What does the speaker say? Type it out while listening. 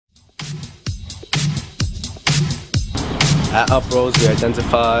At Uprose, we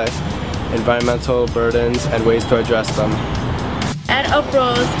identify environmental burdens and ways to address them. At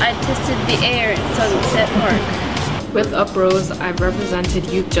Uprose, I tested the air in Sunset Park. With Uprose, I've represented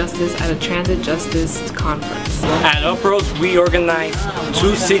youth justice at a transit justice conference. At Uprose, we organized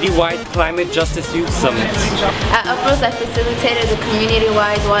 2 citywide climate justice youth summits. At Uprose, I facilitated a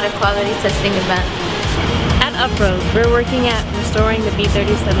community-wide water quality testing event. At Uprose, we're working at restoring the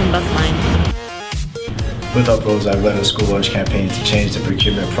B37 bus line. With Uprose, I've led a school lunch campaign to change the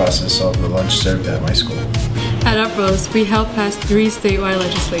procurement process of the lunch served at my school. At Uprose, we helped pass 3 statewide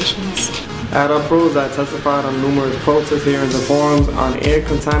legislations. At Uprose, I testified on numerous protests, hearings, and forums on air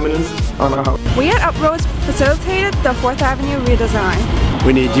contaminants on our house. We at Uprose facilitated the 4th Avenue redesign.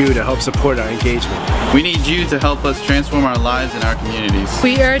 We need you to help support our engagement. We need you to help us transform our lives and our communities.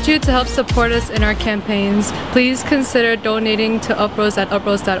 We urge you to help support us in our campaigns. Please consider donating to Uprose at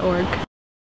uprose.org.